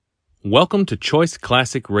Welcome to Choice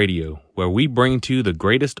Classic Radio, where we bring to you the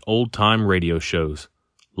greatest old-time radio shows.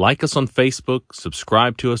 Like us on Facebook,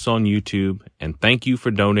 subscribe to us on YouTube, and thank you for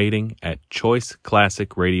donating at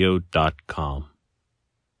choiceclassicradio.com.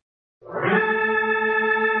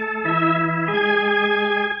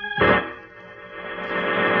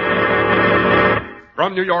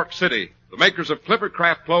 From New York City, the makers of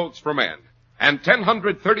Clippercraft Clothes for Men and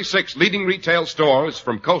 1,036 leading retail stores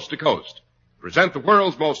from coast to coast present the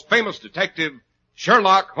world's most famous detective,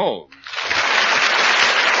 Sherlock Holmes.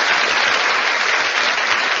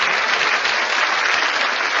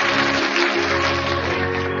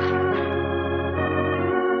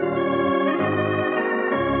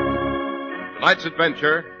 Tonight's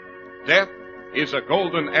adventure, Death is a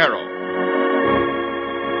Golden Arrow.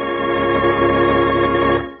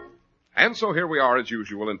 And so here we are, as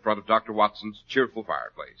usual, in front of Dr. Watson's cheerful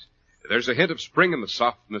fireplace. There's a hint of spring in the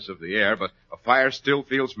softness of the air, but a fire still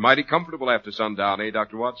feels mighty comfortable after sundown, eh,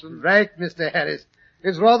 Dr. Watson? Right, Mr. Harris.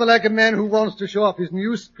 It's rather like a man who wants to show off his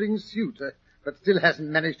new spring suit, but still hasn't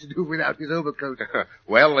managed to do without his overcoat.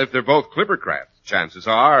 Well, if they're both Clippercrafts, chances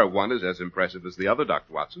are one is as impressive as the other,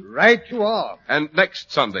 Dr. Watson. Right you are. And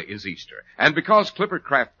next Sunday is Easter. And because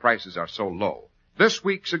Clippercraft prices are so low, this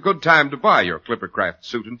week's a good time to buy your Clippercraft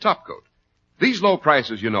suit and topcoat. These low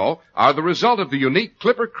prices, you know, are the result of the unique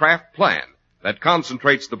Clippercraft plan that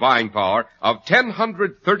concentrates the buying power of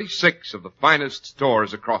 1,036 of the finest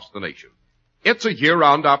stores across the nation. It's a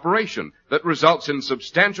year-round operation that results in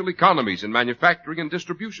substantial economies in manufacturing and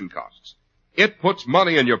distribution costs. It puts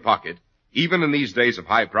money in your pocket, even in these days of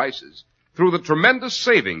high prices, through the tremendous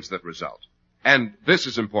savings that result. And this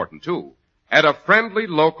is important, too, at a friendly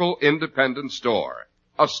local independent store,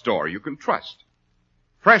 a store you can trust.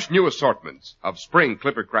 Fresh new assortments of spring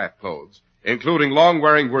Clippercraft clothes, including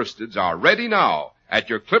long-wearing worsteds, are ready now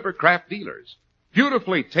at your Clippercraft dealers.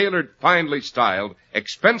 Beautifully tailored, finely styled,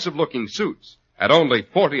 expensive-looking suits at only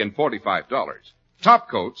 $40 and $45.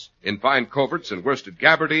 Topcoats in fine coverts and worsted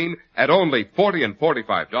gabardine at only $40 and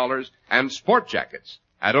 $45, and sport jackets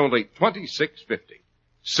at only $26.50.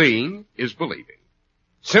 Seeing is believing.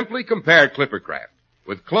 Simply compare Clippercraft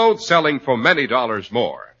with clothes selling for many dollars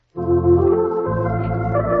more.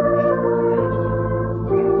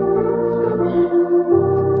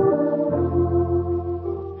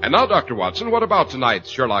 And now, Dr. Watson, what about tonight's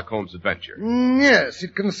Sherlock Holmes adventure? Yes,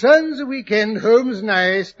 it concerns a weekend Holmes and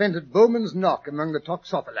I spent at Bowman's Knock among the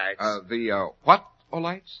Toxophilites. What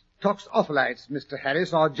olites? Toxophilites, Mr.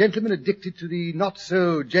 Harris, are gentlemen addicted to the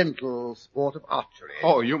not-so-gentle sport of archery.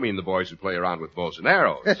 Oh, you mean the boys who play around with bows and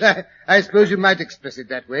arrows. I suppose you might express it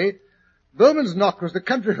that way. Bowman's Knock was the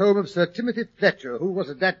country home of Sir Timothy Fletcher, who was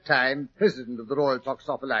at that time president of the Royal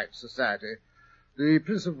Toxophilite Society. The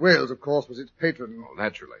Prince of Wales, of course, was its patron. Oh,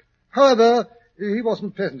 naturally. However, he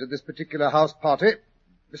wasn't present at this particular house party.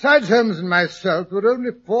 Besides Holmes and myself, there were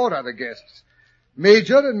only 4 other guests.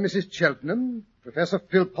 Major and Mrs. Cheltenham, Professor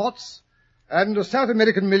Philpotts, and a South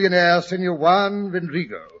American millionaire, Senor Juan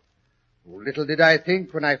Vendrigo. Oh, little did I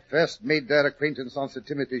think when I first made their acquaintance on Sir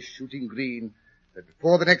Timothy's shooting green that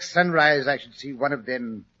before the next sunrise I should see one of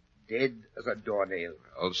them dead as a doornail.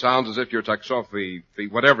 Well, it sounds as if your Toxophi,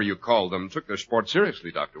 whatever you call them, took their sport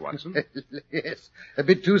seriously, Dr. Watson. Yes, a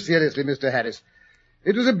bit too seriously, Mr. Harris.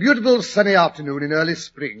 It was a beautiful sunny afternoon in early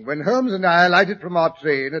spring when Holmes and I alighted from our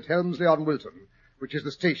train at Helmsley-on-Wilton, which is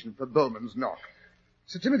the station for Bowman's Knock.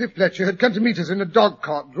 Sir Timothy Fletcher had come to meet us in a dog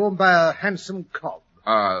cart drawn by a handsome cob.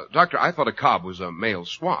 Doctor, I thought a cob was a male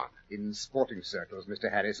swan. In sporting circles, Mr.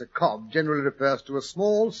 Harris, a cob generally refers to a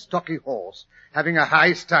small, stocky horse having a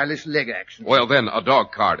high, stylish leg action. Well, then, a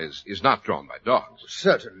dog cart is not drawn by dogs.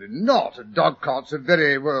 Certainly not. A dog cart's a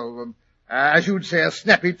very, as you'd say, a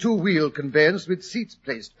snappy 2-wheel conveyance with seats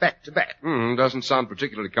placed back to back. Doesn't sound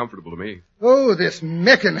particularly comfortable to me. Oh, this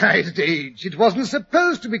mechanized age. It wasn't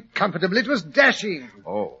supposed to be comfortable. It was dashing.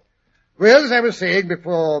 Oh. Well, as I was saying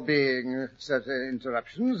before being certain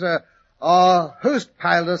interruptions, our host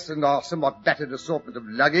piled us and our somewhat battered assortment of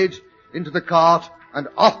luggage into the cart, and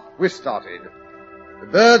off we started. The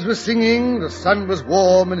birds were singing, the sun was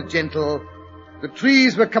warm and gentle, the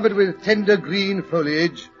trees were covered with tender green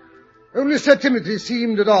foliage. Only Sir Timothy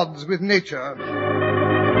seemed at odds with nature.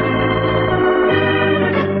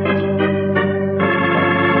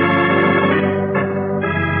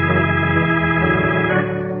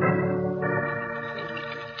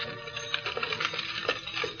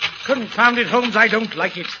 Confound it, Holmes, I don't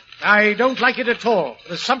like it. I don't like it at all.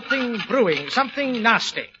 There's something brewing, something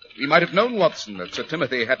nasty. We might have known, Watson, that Sir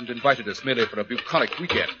Timothy hadn't invited us merely for a bucolic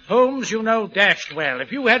weekend. Holmes, you know dashed well.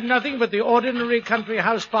 If you had nothing but the ordinary country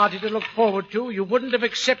house party to look forward to, you wouldn't have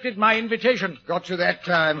accepted my invitation. Got you that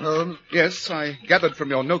time, Holmes. Yes, I gathered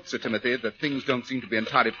from your notes, Sir Timothy, that things don't seem to be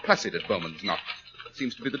entirely placid at Bowman's Knot.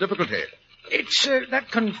 Seems to be the difficulty. It's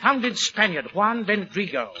that confounded Spaniard, Juan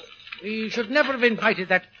Vendrigo. We should never have invited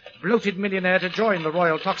that bloated millionaire to join the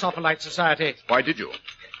Royal Toxophilite Society. Why did you?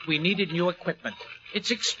 We needed new equipment. It's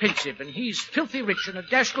expensive, and he's filthy rich and a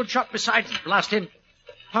dash good shot besides, blast him.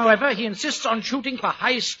 However, he insists on shooting for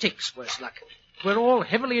high stakes, worse luck. We're all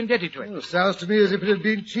heavily indebted to him. Well, sounds to me as if it had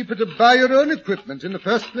been cheaper to buy your own equipment in the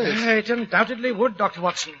first place. It undoubtedly would, Dr.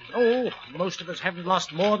 Watson. Oh, most of us haven't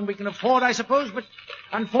lost more than we can afford, I suppose, but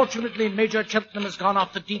unfortunately Major Cheltenham has gone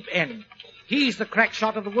off the deep end. He's the crack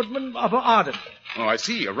shot of the woodman of Arden. Oh, I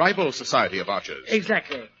see. A rival society of archers.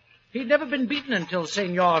 Exactly. He'd never been beaten until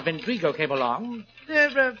Senor Vendrigo came along.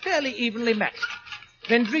 They're fairly evenly matched.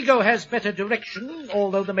 Vendrigo has better direction,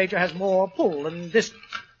 although the Major has more pull and distance.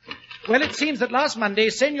 Well, it seems that last Monday,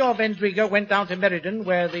 Senor Vendrigo went down to Meriden,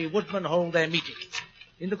 where the woodmen hold their meetings.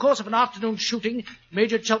 In the course of an afternoon shooting,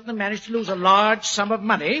 Major Cheltenham managed to lose a large sum of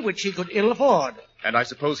money, which he could ill afford. And I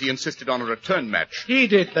suppose he insisted on a return match. He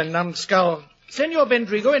did, the numbskull. Senor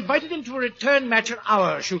Vendrigo invited him to a return match at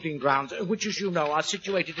our shooting grounds, which, as you know, are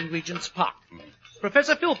situated in Regent's Park.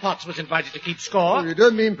 Professor Philpotts was invited to keep score. Oh, you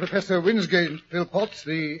don't mean Professor Winsgate Philpotts,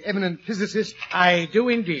 the eminent physicist? I do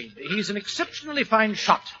indeed. He's an exceptionally fine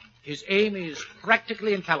shot. His aim is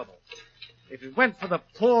practically infallible. If it weren't for the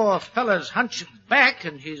poor fellow's hunched back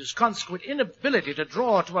and his consequent inability to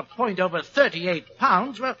draw to a point over 38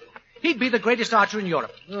 pounds, well, he'd be the greatest archer in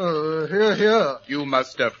Europe. Oh, hear, hear. You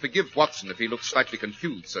must forgive Watson if he looks slightly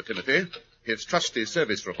confused, Sir Timothy. His trusty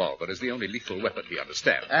service revolver is the only lethal weapon he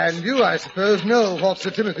understands. And you, I suppose, know what Sir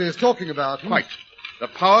Timothy is talking about. Quite. The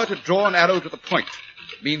power to draw an arrow to the point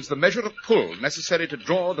means the measure of pull necessary to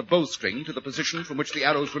draw the bowstring to the position from which the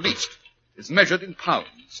arrow is released is measured in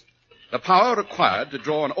pounds. The power required to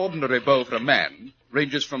draw an ordinary bow for a man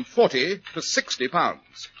ranges from 40 to 60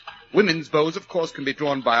 pounds. Women's bows, of course, can be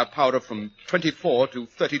drawn by a power of from 24 to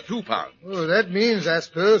 32 pounds. Oh, that means, I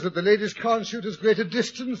suppose, that the ladies can't shoot as great a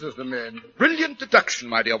distance as the men. Brilliant deduction,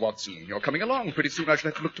 my dear Watson. You're coming along. Pretty soon I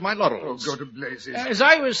shall have to look to my Oh, laurels. go to blazes. As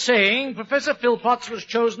I was saying, Professor Philpotts was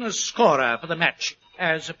chosen as scorer for the match.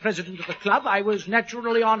 As president of the club, I was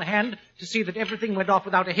naturally on hand to see that everything went off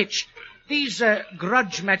without a hitch. These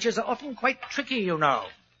grudge matches are often quite tricky, you know.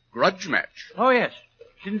 Grudge match? Oh, yes.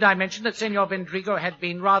 Didn't I mention that Senor Vendrigo had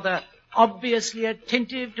been rather obviously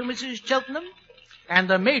attentive to Mrs. Cheltenham? And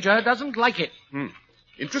the Major doesn't like it.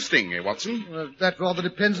 Interesting, Watson. Well, that rather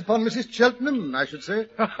depends upon Mrs. Cheltenham, I should say.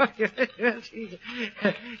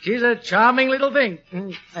 She's a charming little thing.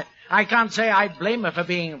 I can't say I blame her for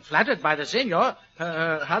being flattered by the Senor.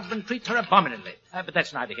 Her husband treats her abominably. But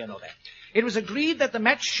that's neither here nor there. It was agreed that the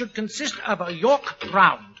match should consist of a York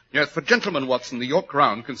round. Yes, for gentlemen, Watson, the York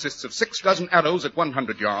round consists of 6 dozen arrows at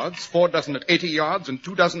 100 yards, 4 dozen at 80 yards, and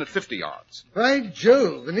 2 dozen at 50 yards. By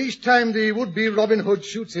Jove, and each time the would-be Robin Hood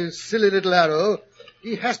shoots his silly little arrow,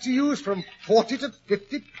 he has to use from 40 to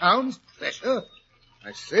 50 pounds pressure.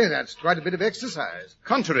 I say, that's quite a bit of exercise.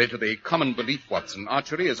 Contrary to the common belief, Watson,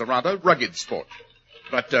 archery is a rather rugged sport.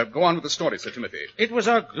 But go on with the story, Sir Timothy. It was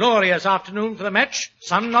a glorious afternoon for the match.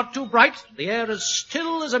 Sun not too bright, the air as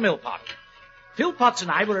still as a millpot. Philpotts and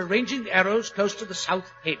I were arranging the arrows close to the south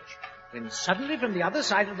hedge, when suddenly from the other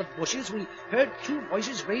side of the bushes we heard 2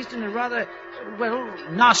 voices raised in a rather,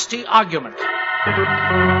 nasty argument.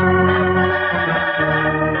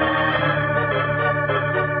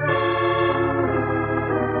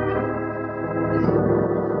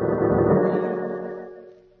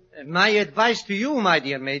 My advice to you, my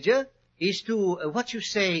dear Major, is to,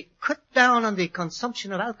 cut down on the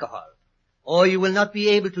consumption of alcohol, or you will not be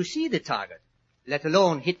able to see the target, let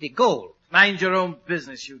alone hit the goal. Mind your own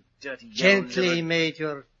business, you dirty Gently,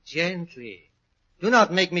 Major, gently. Do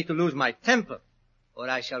not make me to lose my temper, or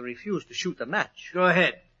I shall refuse to shoot a match. Go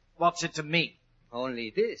ahead. What's it to me?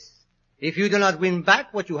 Only this. If you do not win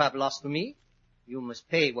back what you have lost to me, you must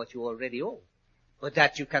pay what you already owe. But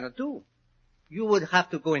that you cannot do. You would have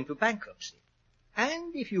to go into bankruptcy.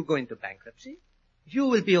 And if you go into bankruptcy, you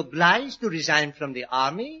will be obliged to resign from the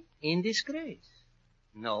army in disgrace.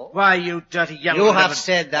 No. Why, you dirty yellow... You have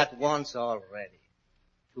said that once already.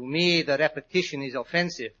 To me, the repetition is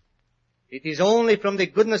offensive. It is only from the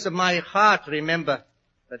goodness of my heart, remember,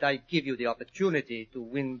 that I give you the opportunity to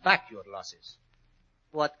win back your losses.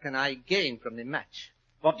 What can I gain from the match?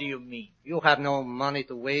 What do you mean? You have no money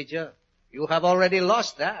to wager. You have already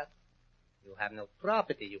lost that. You have no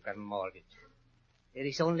property you can mortgage. There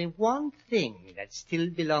is only one thing that still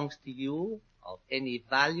belongs to you of any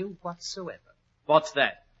value whatsoever. What's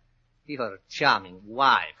that? Your charming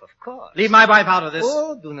wife, of course. Leave my wife out of this.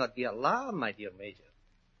 Oh, do not be alarmed, my dear Major.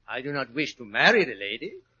 I do not wish to marry the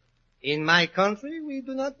lady. In my country, we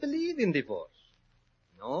do not believe in divorce.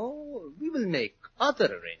 No, we will make other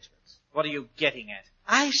arrangements. What are you getting at?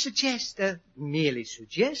 I suggest, merely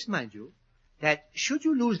suggest, mind you, that should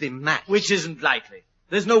you lose the match... Which isn't likely.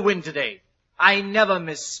 There's no wind today. I never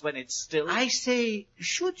miss when it's still. I say,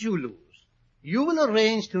 should you lose, you will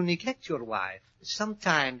arrange to neglect your wife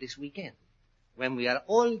sometime this weekend, when we are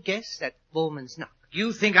all guests at Bowman's Knock.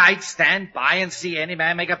 You think I'd stand by and see any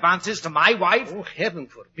man make advances to my wife? Oh, heaven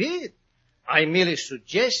forbid. I merely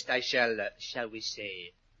suggest I shall we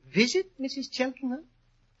say, visit Mrs. Cheltenham.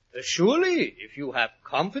 Surely, if you have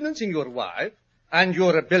confidence in your wife and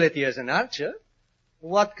your ability as an archer,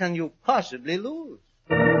 what can you possibly lose?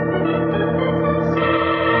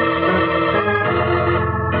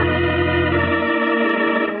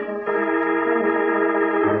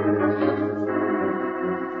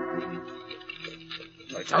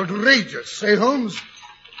 It's outrageous, eh, Holmes?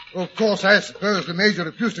 Of course, I suppose the Major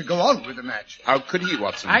refused to go on with the match. How could he,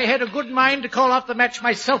 Watson? I had a good mind to call off the match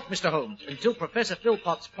myself, Mr. Holmes, until Professor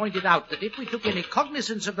Philpotts pointed out that if we took any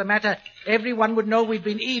cognizance of the matter, everyone would know we'd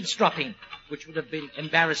been eavesdropping, which would have been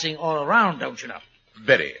embarrassing all around, don't you know?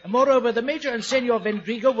 Very. Moreover, the Major and Senor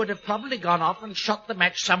Vendrigo would have probably gone off and shot the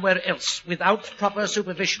match somewhere else without proper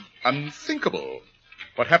supervision. Unthinkable.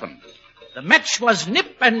 What happened? The match was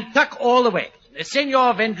nip and tuck all the way.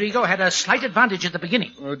 Senor Vendrigo had a slight advantage at the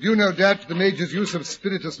beginning. Due no doubt to the Major's use of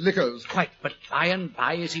spirituous liquors. Quite, but by and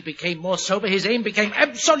by, as he became more sober, his aim became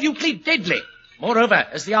absolutely deadly. Moreover,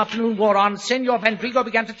 as the afternoon wore on, Senor Vendrigo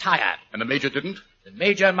began to tire. And the Major didn't? The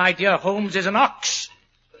Major, my dear Holmes, is an ox.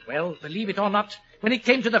 Well, believe it or not, when it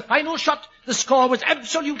came to the final shot, the score was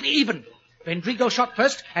absolutely even. Vendrigo shot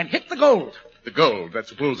first and hit the gold. The gold,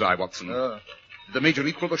 that's a bullseye, Watson. Did the Major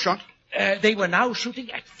equal the shot? They were now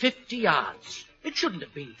shooting at 50 yards. It shouldn't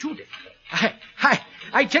have been too difficult.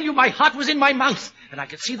 I tell you, my heart was in my mouth, and I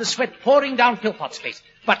could see the sweat pouring down Philpotts' face.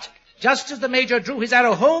 But just as the Major drew his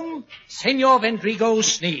arrow home, Senor Vendrigo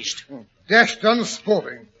sneezed. Dashed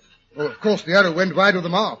unsporting. Well, of course, the arrow went wide of the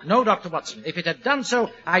mark. No, Dr. Watson. If it had done so,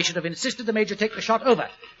 I should have insisted the Major take the shot over.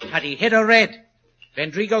 But he hit a red.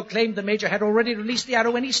 Vendrigo claimed the Major had already released the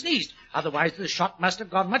arrow when he sneezed. Otherwise, the shot must have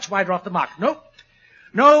gone much wider off the mark.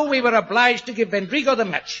 No, we were obliged to give Vendrigo the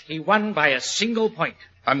match. He won by a single point.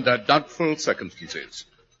 Under doubtful circumstances.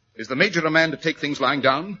 Is the Major a man to take things lying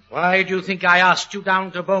down? Why do you think I asked you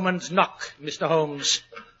down to Bowman's Knock, Mr. Holmes?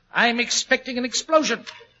 I'm expecting an explosion,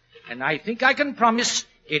 and I think I can promise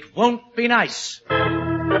it won't be nice.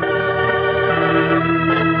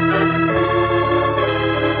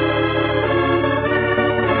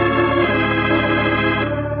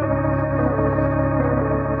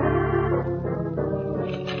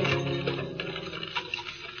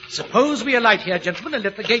 Suppose we alight here, gentlemen, and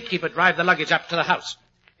let the gatekeeper drive the luggage up to the house.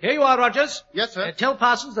 Here you are, Rogers. Yes, sir. Tell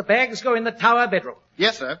Parsons the bags go in the tower bedroom.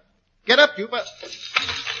 Yes, sir. Get up, you, but...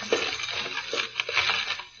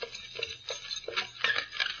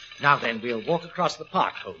 Now then, we'll walk across the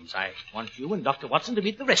park, Holmes. I want you and Dr. Watson to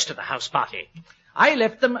meet the rest of the house party. I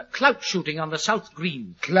left them clout shooting on the south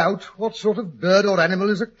green. Clout? What sort of bird or animal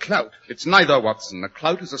is a clout? It's neither, Watson. A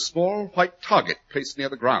clout is a small white target placed near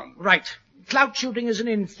the ground. Right. Clout shooting is an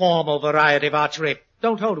informal variety of archery.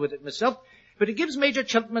 Don't hold with it myself, but it gives Major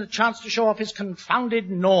Cheltenham a chance to show off his confounded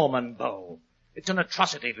Norman bow. It's an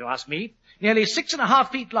atrocity, if you ask me. Nearly 6.5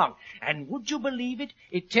 feet long. And would you believe it?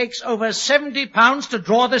 It takes over 70 pounds to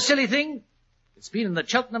draw the silly thing. It's been in the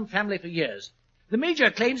Cheltenham family for years. The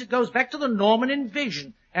Major claims it goes back to the Norman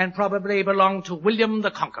invasion and probably belonged to William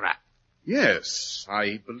the Conqueror. Yes,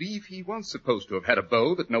 I believe he was supposed to have had a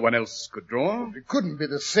bow that no one else could draw. It couldn't be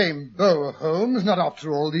the same bow, Holmes, not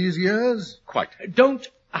after all these years. Quite.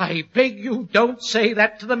 I beg you, don't say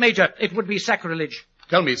that to the Major. It would be sacrilege.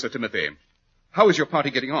 Tell me, Sir Timothy, how is your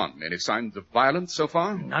party getting on? Any signs of violence so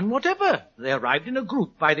far? None whatever. They arrived in a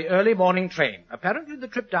group by the early morning train. Apparently the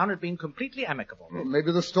trip down had been completely amicable. Well,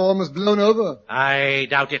 maybe the storm has blown over. I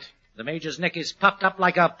doubt it. The Major's neck is puffed up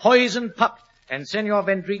like a poisoned pup, and Senor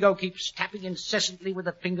Vendrigo keeps tapping incessantly with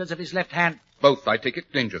the fingers of his left hand. Both, I take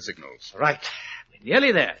it, danger signals. Right. We're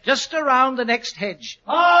nearly there. Just around the next hedge.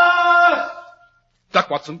 Duck,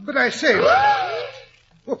 Watson. But I say...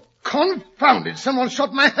 Oh, confound it. Someone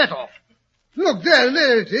shot my hat off. Look, there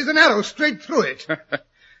it is. An arrow straight through it.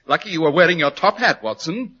 Lucky you were wearing your top hat,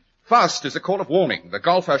 Watson. Fast is a call of warning. The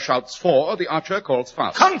golfer shouts for, the archer calls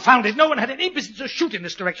fast. Confound it! No one had any business to shoot in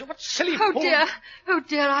this direction. What silly Oh, fool! dear. Oh,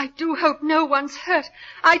 dear, I do hope no one's hurt.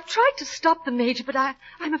 I tried to stop the Major, but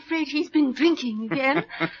I'm afraid he's been drinking again.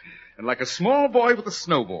 And like a small boy with a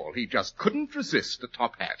snowball, he just couldn't resist a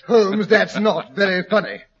top hat. Holmes, that's not very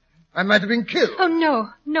funny. I might have been killed. Oh,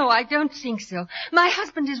 no, I don't think so. My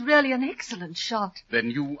husband is really an excellent shot. Then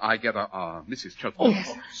you, I gather, are Mrs. Cheltenham.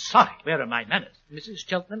 Yes. Sorry, where are my manners? Mrs.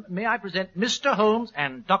 Cheltenham, may I present Mr. Holmes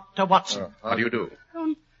and Dr. Watson? How do you do?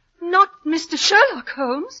 Oh, not Mr. Sherlock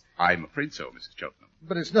Holmes. I'm afraid so, Mrs. Cheltenham.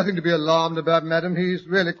 But it's nothing to be alarmed about, madam. He's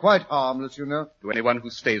really quite harmless, you know. To anyone who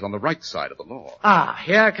stays on the right side of the law. Ah,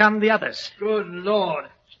 here come the others. Good Lord.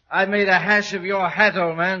 I made a hash of your hat,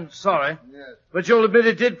 old man. Sorry. Yes. But you'll admit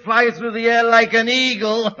it did fly through the air like an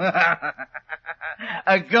eagle.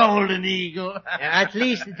 A golden eagle. At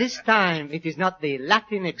least this time it is not the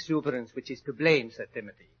Latin exuberance which is to blame, Sir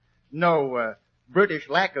Timothy. No, British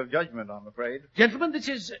lack of judgment, I'm afraid. Gentlemen, this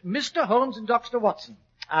is Mr. Holmes and Dr. Watson.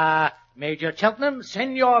 Major Cheltenham,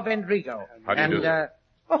 Senor Vendrigo. How do you do?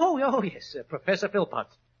 Oh, yes, Professor Philpott.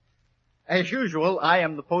 As usual, I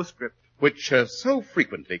am the postscript. Which so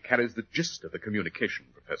frequently carries the gist of the communication,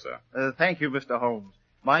 Professor. Thank you, Mr. Holmes.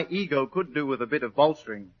 My ego could do with a bit of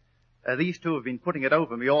bolstering. These two have been putting it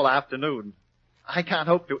over me all afternoon. I can't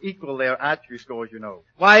hope to equal their archery scores, you know.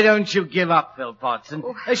 Why don't you give up, Philpotts,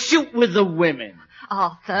 and shoot with the women?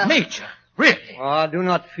 Arthur. Major, really? Do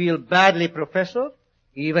not feel badly, Professor.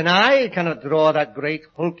 Even I cannot draw that great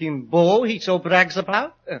hulking bow he so brags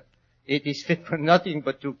about. It is fit for nothing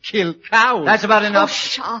but to kill cows. That's about Oh,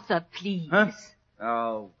 enough. Arthur, please. Huh?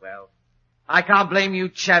 Oh, well. I can't blame you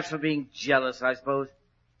chaps for being jealous, I suppose.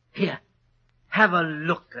 Here, have a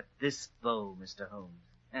look at this bow, Mr.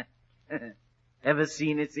 Holmes. Ever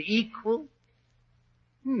seen its equal?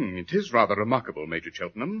 It is rather remarkable, Major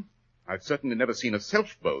Cheltenham. I've certainly never seen a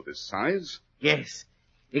self-bow this size. Yes.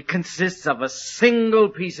 It consists of a single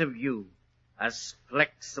piece of yew, as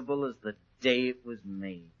flexible as the day it was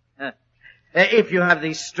made. If you have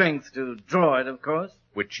the strength to draw it, of course.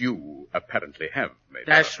 Which you apparently have, Major.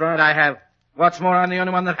 That's right, I have. What's more, I'm the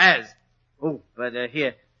only one that has. Oh, but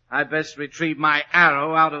here, I'd best retrieve my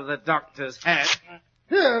arrow out of the doctor's hat.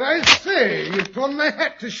 Here, I say, you've torn my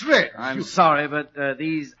hat to shreds. I'm sorry, but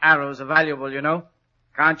these arrows are valuable, you know.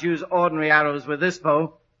 Can't use ordinary arrows with this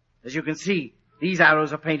bow. As you can see, these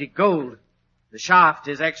arrows are painted gold. The shaft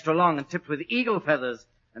is extra long and tipped with eagle feathers,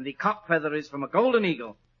 and the cock feather is from a golden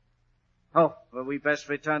eagle. Oh, well, we best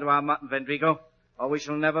return to our mutton, Vendrigo, or we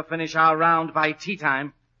shall never finish our round by tea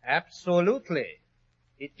time. Absolutely.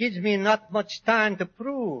 It gives me not much time to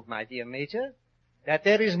prove, my dear Major, that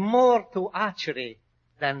there is more to archery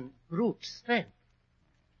than brute strength.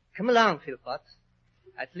 Come along, Philpott.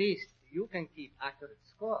 At least you can keep accurate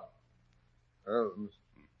score. Holmes,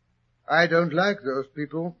 I don't like those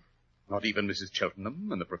people. Not even Mrs. Cheltenham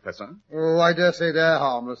and the Professor? Oh, I dare say they're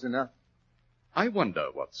harmless enough. I wonder,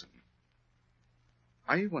 Watson.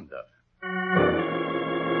 I wonder.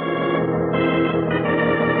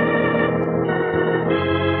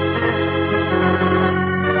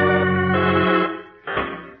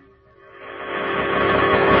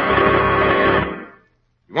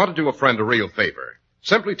 You want to do a friend a real favor.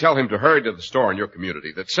 Simply tell him to hurry to the store in your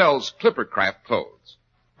community that sells Clippercraft clothes.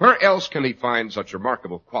 Where else can he find such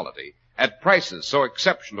remarkable quality at prices so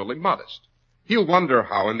exceptionally modest? He'll wonder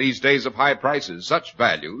how in these days of high prices such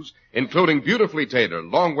values, including beautifully tailored,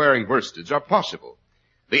 long-wearing worsted, are possible.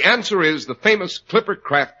 The answer is the famous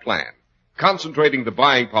Clippercraft plan, concentrating the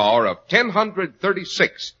buying power of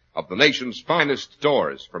 1,036 of the nation's finest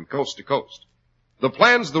stores from coast to coast. The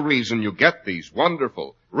plan's the reason you get these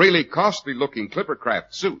wonderful, really costly-looking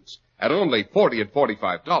Clippercraft suits at only $40 and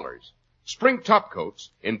 $45. Spring topcoats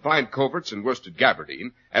in fine coverts and worsted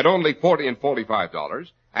gabardine at only $40 and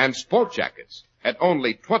 $45, and sport jackets at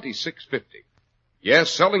only $26.50.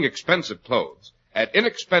 Yes, selling expensive clothes at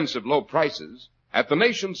inexpensive low prices at the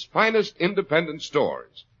nation's finest independent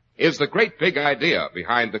stores is the great big idea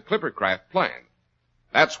behind the Clippercraft plan.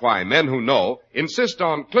 That's why men who know insist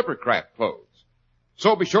on Clippercraft clothes.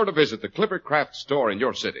 So be sure to visit the Clippercraft store in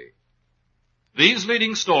your city. These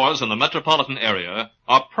leading stores in the metropolitan area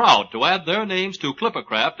are proud to add their names to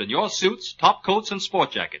Clippercraft in your suits, top coats, and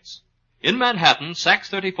sport jackets. In Manhattan, Saks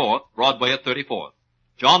 34th, Broadway at 34th.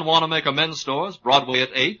 John Wanamaker Men's Stores, Broadway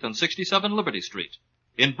at 8th and 67 Liberty Street.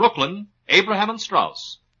 In Brooklyn, Abraham and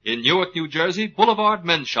Strauss. In Newark, New Jersey, Boulevard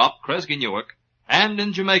Men's Shop, Kresge Newark. And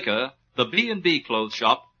in Jamaica, the B&B Clothes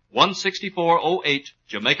Shop, 16408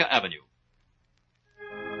 Jamaica Avenue.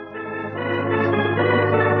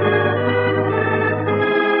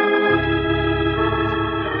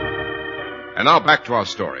 And now back to our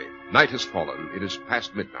story. Night has fallen. It is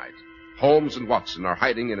past midnight. Holmes and Watson are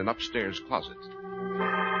hiding in an upstairs closet.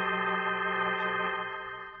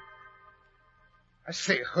 I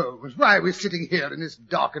say, Holmes, why are we sitting here in this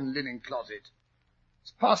darkened linen closet?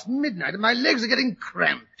 It's past midnight and my legs are getting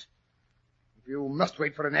cramped. If you must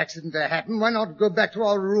wait for an accident to happen, why not go back to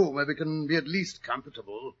our room where we can be at least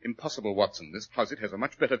comfortable? Impossible, Watson. This closet has a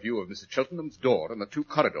much better view of Mrs. Cheltenham's door and the two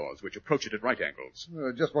corridors which approach it at right angles.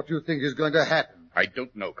 Just what you think is going to happen. I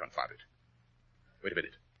don't know, confound it. Wait a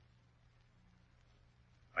minute.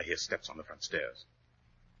 I hear steps on the front stairs.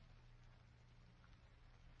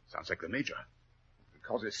 Sounds like the Major.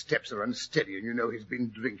 Because his steps are unsteady and you know he's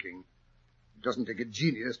been drinking. It doesn't take a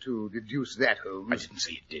genius to deduce that, Holmes. I didn't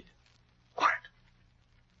say it did. Quiet.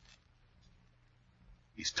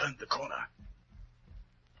 He's turned the corner.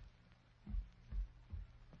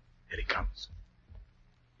 Here he comes.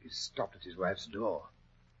 He's stopped at his wife's door.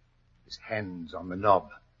 His hand's on the knob.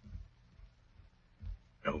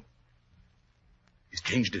 No. He's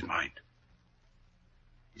changed his mind.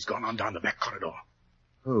 He's gone on down the back corridor.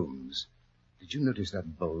 Holmes, did you notice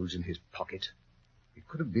that bulge in his pocket? It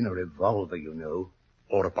could have been a revolver, you know.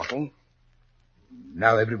 Or a bottle.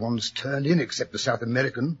 Now everyone's turned in except the South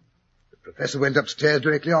American. The professor went upstairs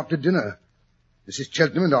directly after dinner. Mrs.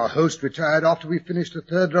 Cheltenham and our host retired after we finished the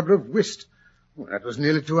third rubber of whist. Well, that was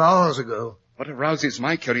nearly 2 hours ago. What arouses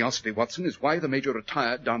my curiosity, Watson, is why the Major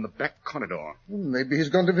retired down the back corridor. Well, maybe he's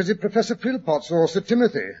gone to visit Professor Philpotts or Sir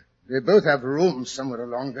Timothy. They both have rooms somewhere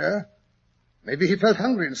along there. Maybe he felt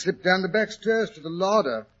hungry and slipped down the back stairs to the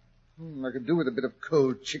larder. I could do with a bit of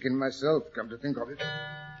cold chicken myself, come to think of it.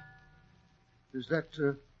 Is that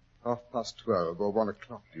 12:30 or 1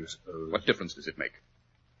 o'clock, do you suppose? What difference does it make?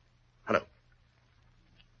 Hello.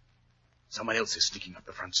 Someone else is sneaking up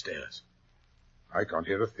the front stairs. I can't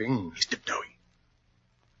hear a thing. He's tiptoeing.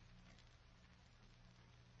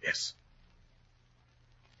 Yes.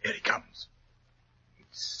 Here he comes.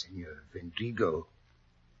 It's Senor Vendrigo.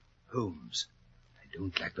 Holmes, I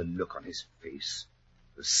don't like the look on his face.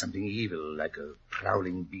 There's something evil, like a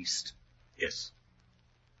prowling beast. Yes.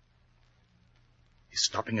 He's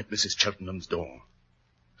stopping at Mrs. Cheltenham's door.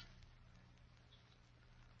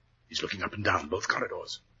 He's looking up and down both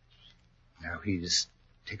corridors. Now he's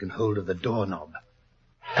taken hold of the doorknob.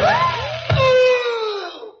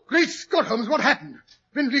 Great Scott, Holmes, what happened?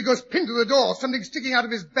 Vendrigo's pinned to the door, something sticking out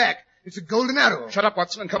of his back. It's a golden arrow. Shut up,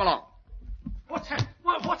 Watson, and come along.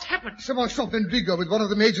 What's happened? Someone shot Vendrigo with one of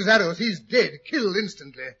the Major's arrows. He's dead, killed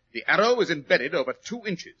instantly. The arrow is embedded over 2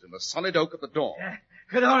 inches in the solid oak of the door.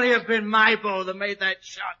 Could only have been my bow that made that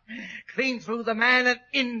shot. Clean through the man and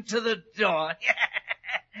into the door.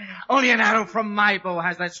 Only an arrow from my bow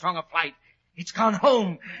has that strong a flight. It's gone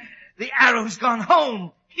home. The arrow's gone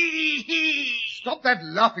home. Hee hee. Stop that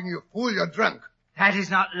laughing, you fool. You're drunk. That is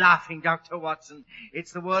not laughing, Dr. Watson.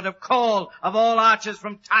 It's the word of call of all archers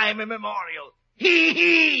from time immemorial. Hee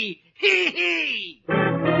hee. Hee hee.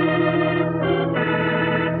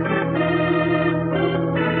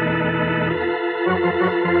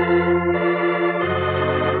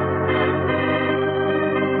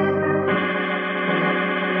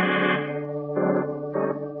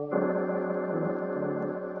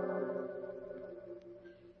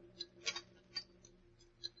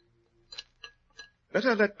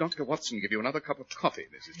 Better let Dr. Watson give you another cup of coffee,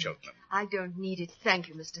 Mrs. Cheltenham. I don't need it, thank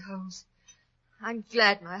you, Mr. Holmes. I'm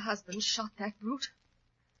glad my husband shot that brute.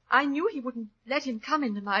 I knew he wouldn't let him come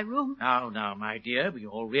into my room. Now, my dear, we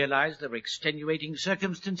all realize there are extenuating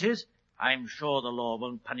circumstances. I'm sure the law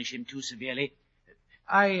won't punish him too severely.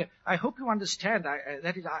 I hope you understand.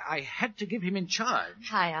 I had to give him in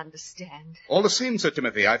charge. I understand. All the same, Sir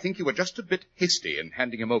Timothy, I think you were just a bit hasty in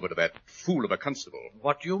handing him over to that fool of a constable.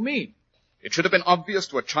 What do you mean? It should have been obvious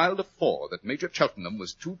to a child of 4 that Major Cheltenham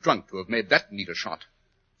was too drunk to have made that neat a shot.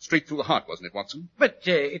 Straight through the heart, wasn't it, Watson? But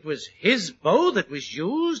it was his bow that was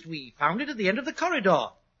used. We found it at the end of the corridor.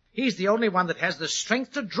 He's the only one that has the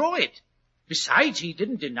strength to draw it. Besides, he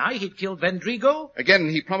didn't deny he'd killed Vendrigo. Again,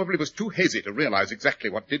 he probably was too hazy to realize exactly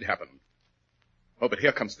what did happen. Oh, but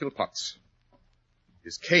here comes Philpotts.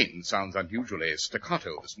 His cane sounds unusually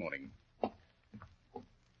staccato this morning.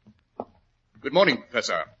 Good morning,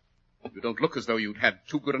 Professor. You don't look as though you'd had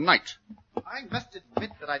too good a night. I must admit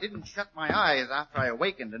that I didn't shut my eyes after I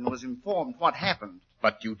awakened and was informed what happened.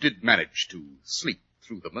 But you did manage to sleep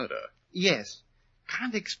through the murder. Yes.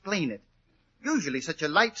 Can't explain it. Usually such a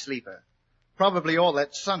light sleeper. Probably all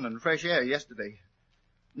that sun and fresh air yesterday.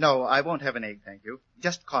 No, I won't have an egg, thank you.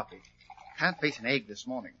 Just coffee. Can't face an egg this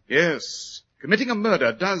morning. Yes. Committing a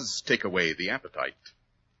murder does take away the appetite.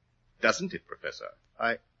 Doesn't it, Professor?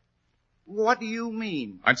 What do you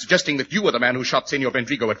mean? I'm suggesting that you were the man who shot Senor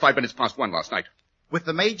Vendrigo at 5 minutes past 1 last night. With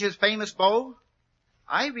the Major's famous bow?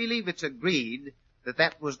 I believe it's agreed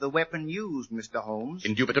that was the weapon used, Mr. Holmes.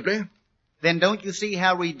 Indubitably. Then don't you see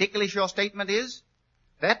how ridiculous your statement is?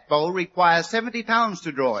 That bow requires 70 pounds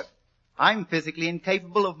to draw it. I'm physically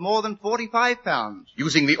incapable of more than 45 pounds.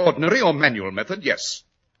 Using the ordinary or manual method, yes.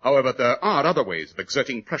 However, there are other ways of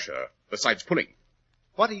exerting pressure besides pulling.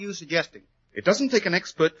 What are you suggesting? It doesn't take an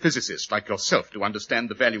expert physicist like yourself to understand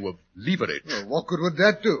the value of leverage. Well, what good would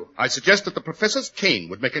that do? I suggest that the professor's cane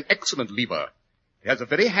would make an excellent lever. It has a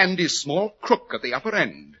very handy small crook at the upper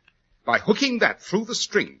end. By hooking that through the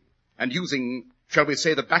string and using, shall we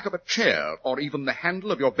say, the back of a chair or even the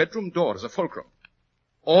handle of your bedroom door as a fulcrum,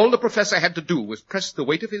 all the professor had to do was press the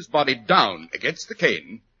weight of his body down against the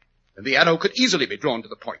cane, and the arrow could easily be drawn to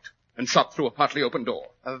the point and shot through a partly open door.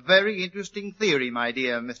 A very interesting theory, my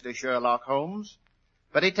dear Mr. Sherlock Holmes.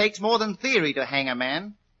 But it takes more than theory to hang a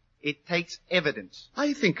man. It takes evidence.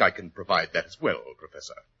 I think I can provide that as well,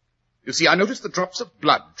 Professor. You see, I noticed the drops of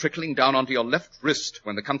blood trickling down onto your left wrist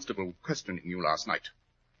when the constable was questioning you last night.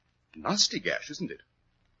 Nasty gash, isn't it?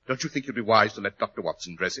 Don't you think you'd be wise to let Dr.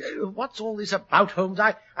 Watson dress it? What's all this about, Holmes?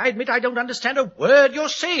 I admit I don't understand a word you're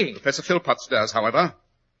saying. Professor Philpotts does, however.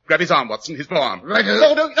 Grab his arm, Watson, his forearm. Right. No,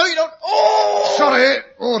 you don't. Oh! Sorry.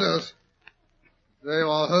 Orders. There you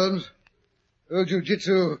are, Holmes. Old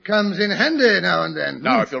jiu-jitsu comes in handy now and then.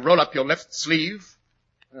 Now, if you'll roll up your left sleeve.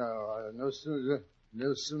 Oh, no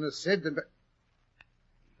sooner said than...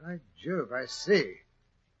 By Jove, I say.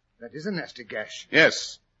 That is a nasty gash.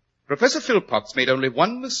 Yes. Professor Philpotts made only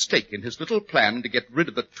one mistake in his little plan to get rid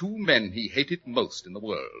of the two men he hated most in the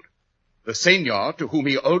world. The senior, to whom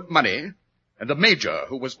he owed money, and the major,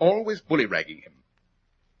 who was always bully-ragging him.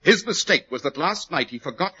 His mistake was that last night he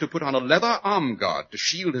forgot to put on a leather arm guard to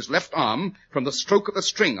shield his left arm from the stroke of the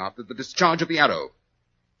string after the discharge of the arrow.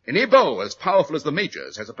 Any bow as powerful as the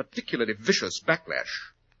major's has a particularly vicious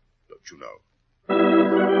backlash, don't you know?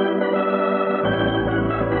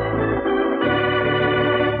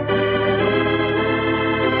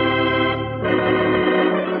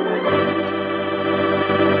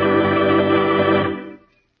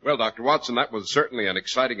 Well, Dr. Watson, that was certainly an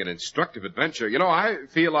exciting and instructive adventure. You know, I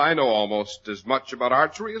feel I know almost as much about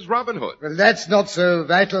archery as Robin Hood. Well, that's not so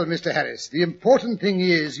vital, Mr. Harris. The important thing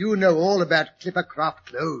is you know all about Clippercraft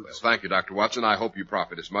clothes. Well, thank you, Dr. Watson. I hope you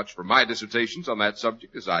profit as much from my dissertations on that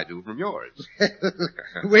subject as I do from yours.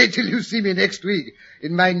 Wait till you see me next week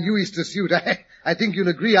in my new Easter suit. I think you'll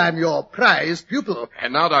agree I'm your prize pupil.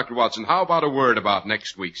 And now, Dr. Watson, how about a word about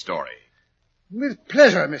next week's story? With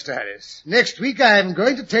pleasure, Mr. Harris. Next week I'm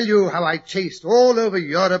going to tell you how I chased all over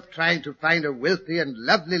Europe trying to find a wealthy and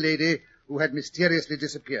lovely lady who had mysteriously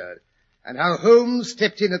disappeared, and how Holmes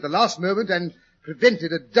stepped in at the last moment and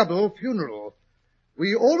prevented a double funeral.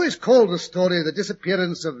 We always call the story The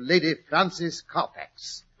Disappearance of Lady Frances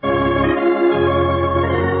Carfax.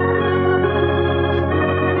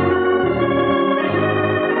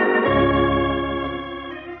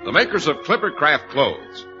 The makers of Clippercraft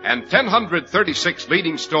clothes and 1,036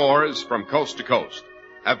 leading stores from coast to coast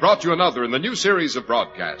have brought you another in the new series of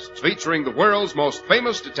broadcasts featuring the world's most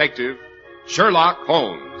famous detective, Sherlock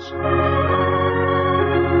Holmes.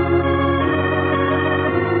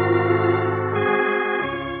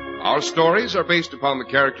 Our stories are based upon the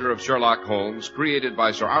character of Sherlock Holmes created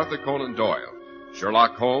by Sir Arthur Conan Doyle.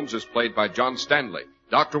 Sherlock Holmes is played by John Stanley,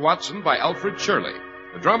 Dr. Watson by Alfred Shirley.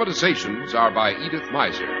 The dramatizations are by Edith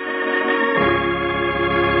Meiser.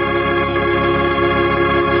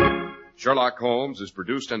 Sherlock Holmes is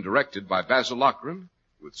produced and directed by Basil Lochran,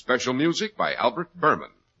 with special music by Albert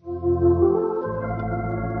Berman.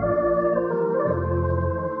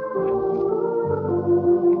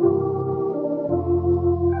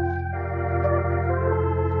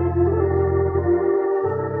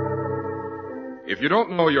 If you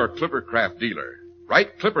don't know your Clippercraft dealer,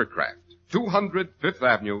 write Clippercraft, 200 Fifth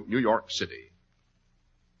Avenue, New York City.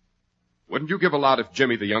 Wouldn't you give a lot if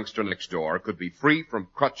Jimmy, the youngster next door, could be free from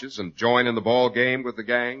crutches and join in the ball game with the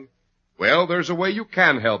gang? Well, there's a way you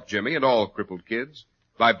can help Jimmy and all crippled kids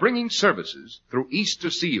by bringing services through Easter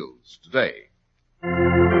Seals today.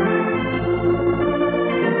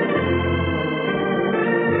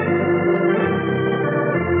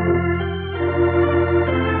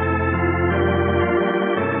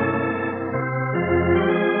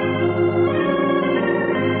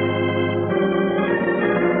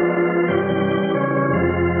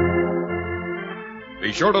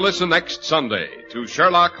 Be sure to listen next Sunday to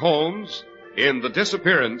Sherlock Holmes in The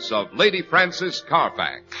Disappearance of Lady Frances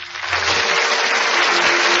Carfax.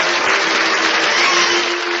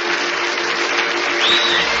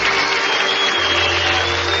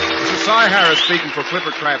 Cy Harris speaking for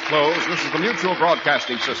Clippercraft Clothes. This is the Mutual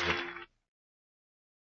Broadcasting System.